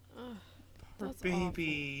attention. Poor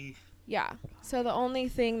baby. Awful. Yeah. So the only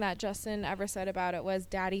thing that Justin ever said about it was,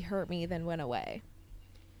 "Daddy hurt me, then went away."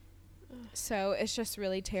 So it's just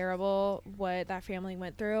really terrible what that family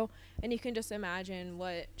went through, and you can just imagine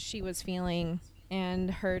what she was feeling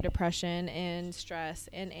and her depression and stress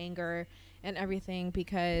and anger and everything,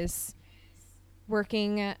 because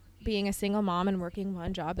being a single mom and working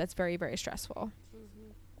one job, that's very, very stressful.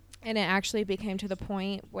 And it actually became to the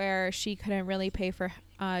point where she couldn't really pay for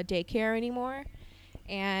daycare anymore.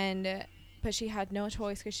 But she had no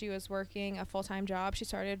choice because she was working a full-time job. She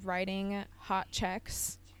started writing hot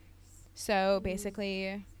checks. So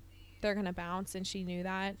basically, they're going to bounce, and she knew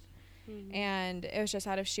that. And it was just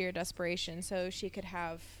out of sheer desperation. So she could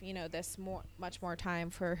have, much more time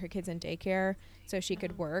for her kids in daycare, so she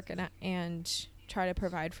could work and try to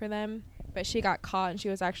provide for them. But she got caught, and she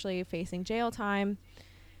was actually facing jail time.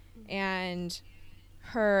 And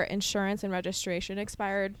her insurance and registration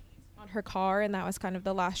expired on her car, and that was kind of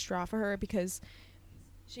the last straw for her, because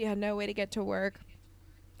she had no way to get to work,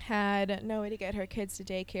 had no way to get her kids to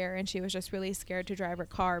daycare, and she was just really scared to drive her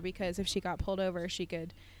car, because if she got pulled over, she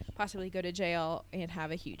could possibly go to jail and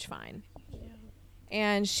have a huge fine.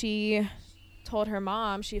 And she told her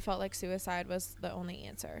mom she felt like suicide was the only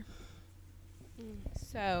answer.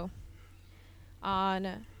 So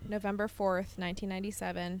on November 4th,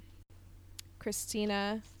 1997,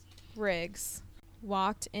 Christina Riggs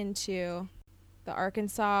walked into the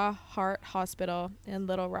Arkansas Heart Hospital in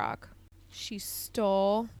Little Rock. She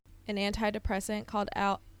stole an antidepressant called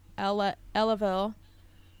Elavil,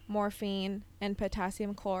 morphine, and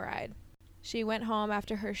potassium chloride. She went home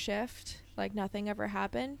after her shift like nothing ever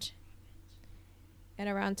happened. And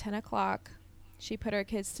around 10 o'clock, she put her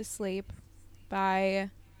kids to sleep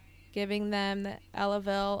by giving them the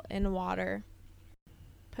Elavil in water,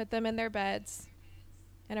 put them in their beds,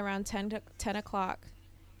 and around 10 o'clock,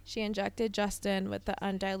 she injected Justin with the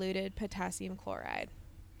undiluted potassium chloride.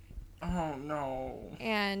 Oh, no.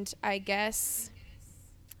 And I guess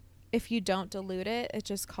if you don't dilute it, it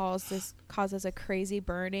just causes a crazy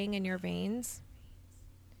burning in your veins.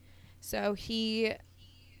 So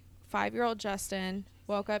 5-year-old Justin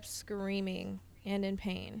woke up screaming and in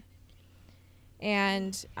pain.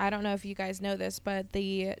 And I don't know if you guys know this, but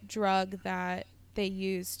the drug that they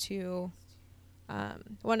use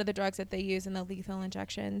one of the drugs that they use in the lethal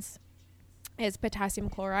injections is potassium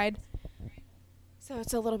chloride. So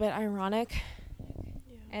it's a little bit ironic.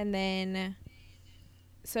 Yeah. And then,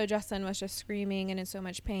 so Justin was just screaming and in so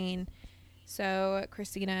much pain. So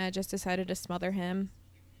Christina just decided to smother him.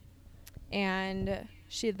 And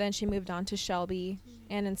she moved on to Shelby.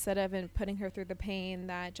 And instead of putting her through the pain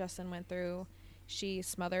that Justin went through, she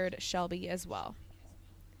smothered Shelby as well.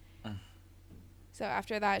 So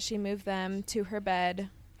after that, she moved them to her bed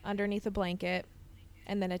underneath a blanket,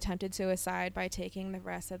 and then attempted suicide by taking the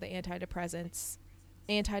rest of the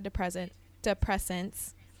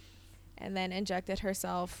depressants, and then injected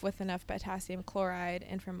herself with enough potassium chloride.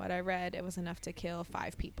 And from what I read, it was enough to kill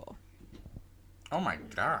 5 people. Oh my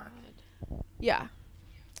God. Yeah.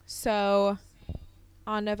 So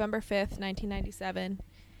on November 5th, 1997,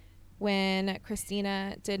 when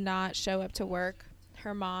Christina did not show up to work,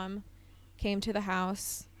 her mom came to the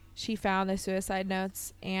house. She found the suicide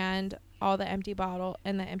notes and all the empty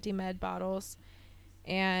med bottles,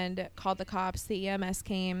 and called the cops. The EMS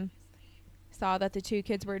came, saw that the 2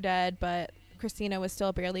 kids were dead, but Christina was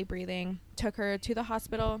still barely breathing, took her to the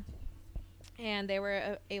hospital, and they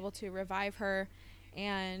were able to revive her.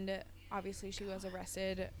 And obviously she was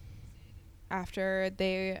arrested after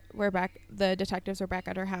the detectives were back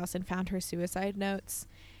at her house and found her suicide notes.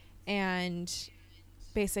 And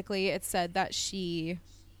basically it said that she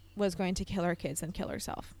was going to kill her kids and kill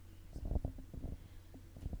herself.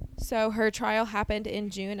 So her trial happened in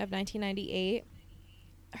June of 1998.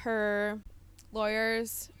 Her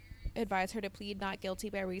lawyers advised her to plead not guilty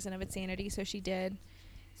by reason of insanity, so she did.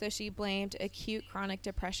 So she blamed acute chronic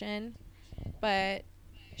depression, but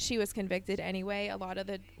she was convicted anyway. A lot of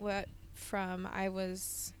I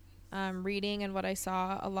was reading and what I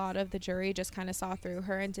saw, a lot of the jury just kind of saw through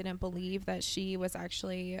her and didn't believe that she was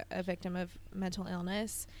actually a victim of mental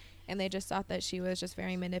illness, and they just thought that she was just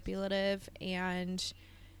very manipulative, and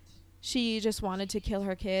she just wanted to kill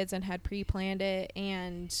her kids and had pre-planned it,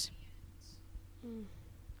 and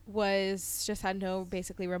had no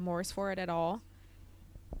basically remorse for it at all.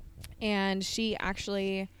 And she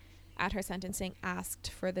actually, at her sentencing, asked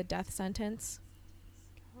for the death sentence.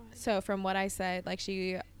 God. So from what I said, like,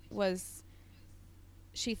 she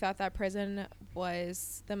thought that prison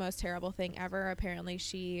was the most terrible thing ever. Apparently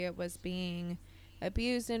she was being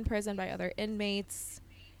abused in prison by other inmates,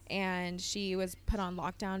 and she was put on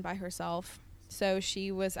lockdown by herself. So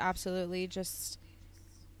she was absolutely just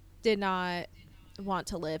did not want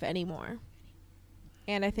to live anymore.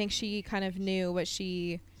 And I think she kind of knew what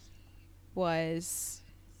she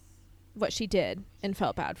did and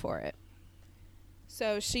felt bad for it.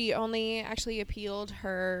 So she only actually appealed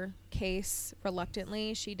her case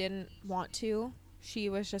reluctantly. She didn't want to. She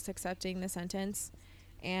was just accepting the sentence.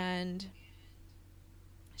 And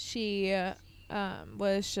she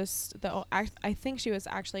was just I think she was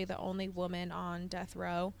actually the only woman on death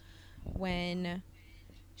row when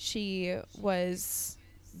she was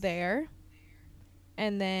there.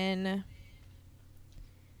 And then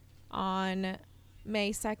on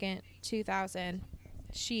May 2nd, 2000,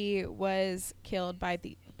 she was killed by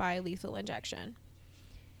lethal injection.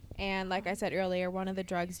 And like I said earlier, one of the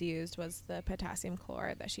drugs used was the potassium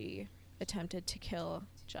chloride that she attempted to kill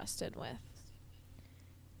Justin with.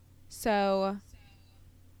 So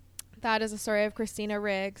that is the story of Christina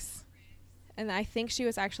Riggs. And I think she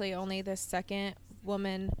was actually only the second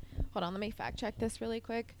woman. Hold on, let me fact check this really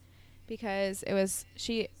quick, because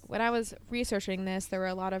when I was researching this, there were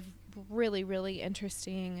a lot of really, really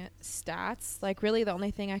interesting stats. Like, really the only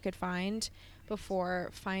thing I could find before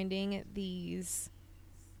finding these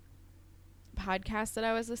podcasts that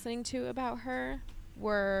I was listening to about her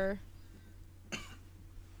were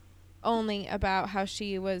only about how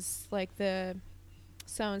she was like the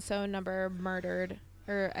so-and-so number murdered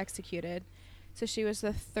or executed. So she was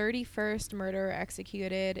the 31st murderer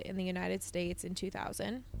executed in the United States in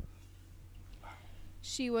 2000.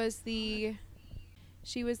 She was the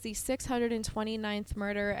 629th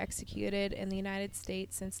murderer executed in the United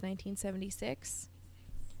States since 1976.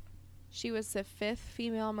 She was the 5th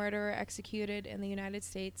female murderer executed in the United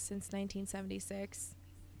States since 1976.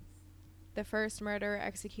 The first murderer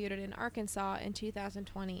executed in Arkansas in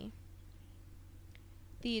 2020.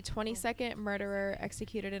 The 22nd murderer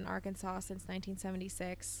executed in Arkansas since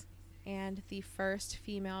 1976. And the first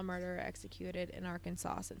female murderer executed in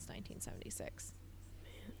Arkansas since 1976.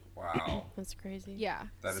 Wow. That's crazy. Yeah.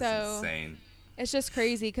 That is so insane. It's just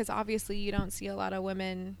crazy because obviously you don't see a lot of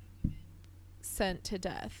women sent to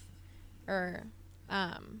death. But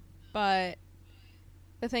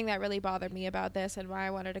the thing that really bothered me about this and why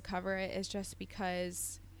I wanted to cover it is just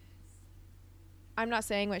because I'm not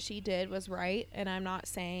saying what she did was right, and I'm not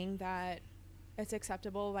saying that it's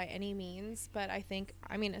acceptable by any means, but I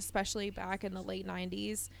mean, especially back in the late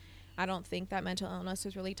 90s, I don't think that mental illness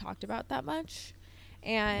was really talked about that much.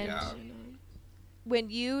 And when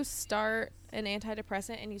you start an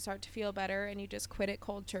antidepressant and you start to feel better and you just quit it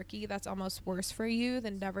cold turkey, that's almost worse for you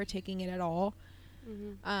than never taking it at all.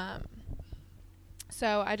 Mm-hmm.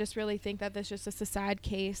 So I just really think that this is just a sad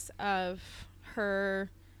case of her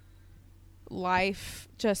life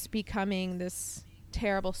just becoming this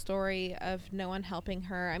terrible story of no one helping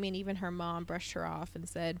her. I mean, even her mom brushed her off and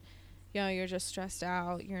said, you're just stressed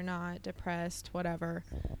out, you're not depressed, whatever.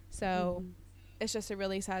 So it's just a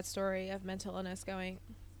really sad story of mental illness going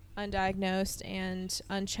undiagnosed and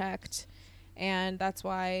unchecked. And that's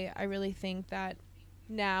why I really think that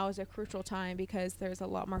now is a crucial time, because there's a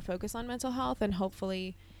lot more focus on mental health, and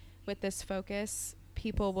hopefully with this focus,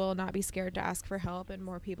 people will not be scared to ask for help and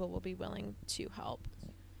more people will be willing to help.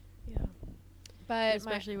 Yeah. But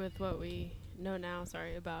especially with what we know now,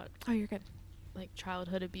 about you're good. Like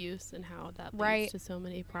childhood abuse and how that leads Right. to so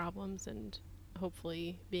many problems, and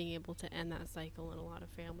hopefully being able to end that cycle in a lot of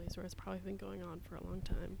families where it's probably been going on for a long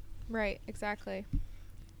time. Right, exactly.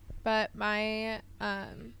 But my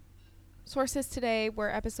sources today were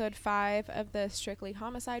episode 5 of the Strictly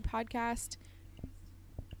Homicide podcast,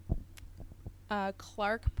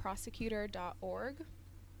 clarkprosecutor.org,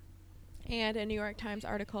 and a New York Times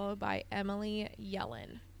article by Emily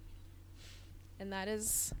Yellen. And that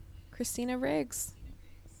is Christina Riggs.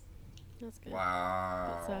 That's good.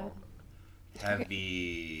 Wow. That's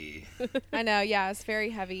Heavy. I know, yeah, it's very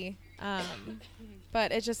heavy.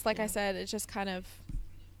 But it just, like I said, it just kind of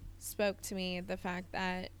spoke to me, the fact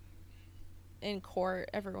that in court,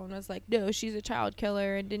 everyone was like, no, she's a child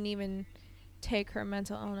killer, and didn't even take her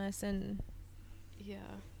mental illness and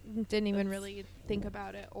didn't even really think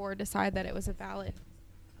about it or decide that it was a valid.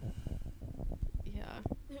 Yeah.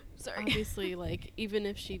 Sorry. Obviously, like, even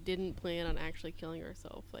if she didn't plan on actually killing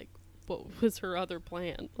herself, like, what was her other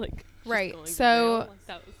plan? Like, right. going to So, jail? Like,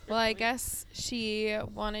 that was her well, I point. guess she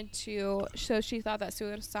wanted to, so she thought that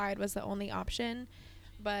suicide was the only option,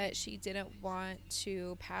 but she didn't want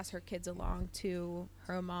to pass her kids along to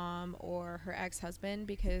her mom or her ex-husband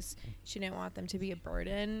because she didn't want them to be a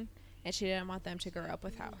burden, and she didn't want them to grow up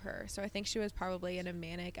without her. So I think she was probably in a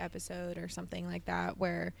manic episode or something like that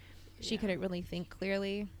where she couldn't really think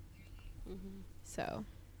clearly. So,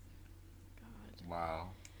 God. Wow.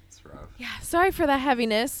 It's rough. yeah, sorry for the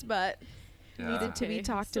heaviness, but Yeah. needed to be Okay,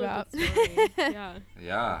 talked still a about. good story. Yeah.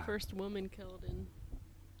 Yeah. First woman killed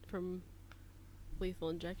from lethal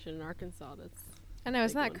injection in Arkansas. That's I know,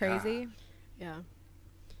 isn't that big one. crazy? yeah.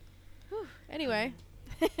 Anyway.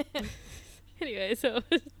 Anyway, so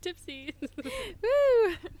tipsy.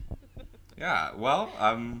 Woo! Yeah, well,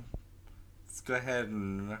 let's go ahead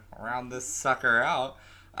and round this sucker out.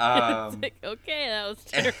 It's like, okay, that was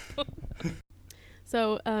terrible.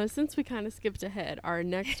 So, since we kind of skipped ahead, our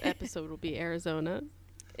next episode will be Arizona,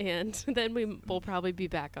 and then we will probably be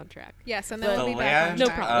back on track. Yes, and then the we'll be back on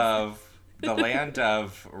land track. of the land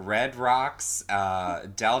of Red Rocks,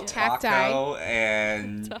 Del Cacti. Taco,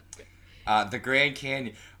 and the Grand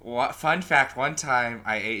Canyon. Fun fact: one time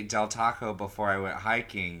I ate Del Taco before I went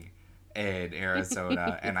hiking in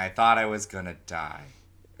Arizona, and I thought I was gonna die.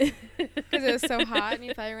 Because it was so hot and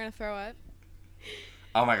you thought you were going to throw up?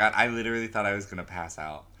 Oh my god! I literally thought I was gonna pass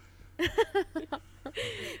out.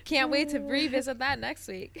 Can't wait to revisit that next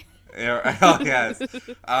week. Oh yes, That's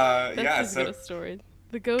yeah. a So ghost story.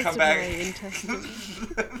 The ghost come of back. my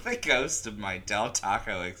intestines. The ghost of my Del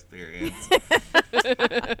Taco experience.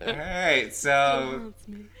 All right, so That's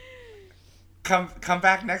me. come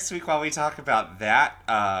back next week while we talk about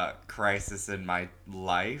that crisis in my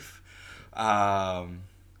life.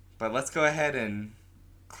 But let's go ahead and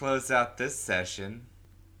close out this session.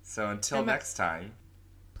 So until next time.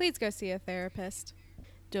 Please go see a therapist.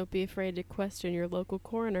 Don't be afraid to question your local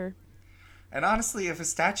coroner. And honestly, if a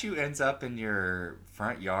statue ends up in your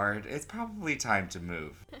front yard, it's probably time to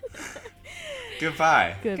move.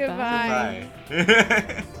 Goodbye. Goodbye.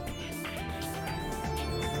 Goodbye.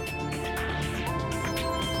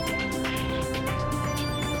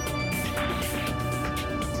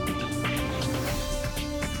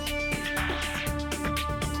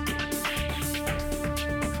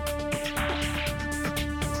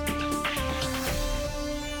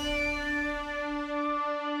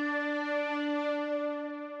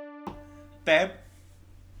 Babe,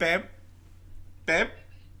 babe, babe,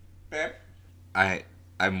 babe.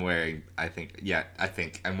 I'm wearing. I think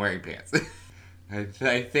I'm wearing pants.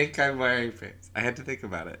 I think I'm wearing pants. I had to think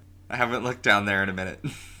about it. I haven't looked down there in a minute.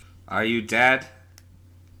 Are you dead,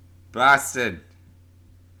 Boston?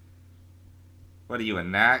 What are you, a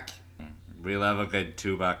knack? We love a good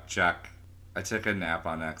 $2 chuck. I took a nap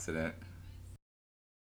on accident.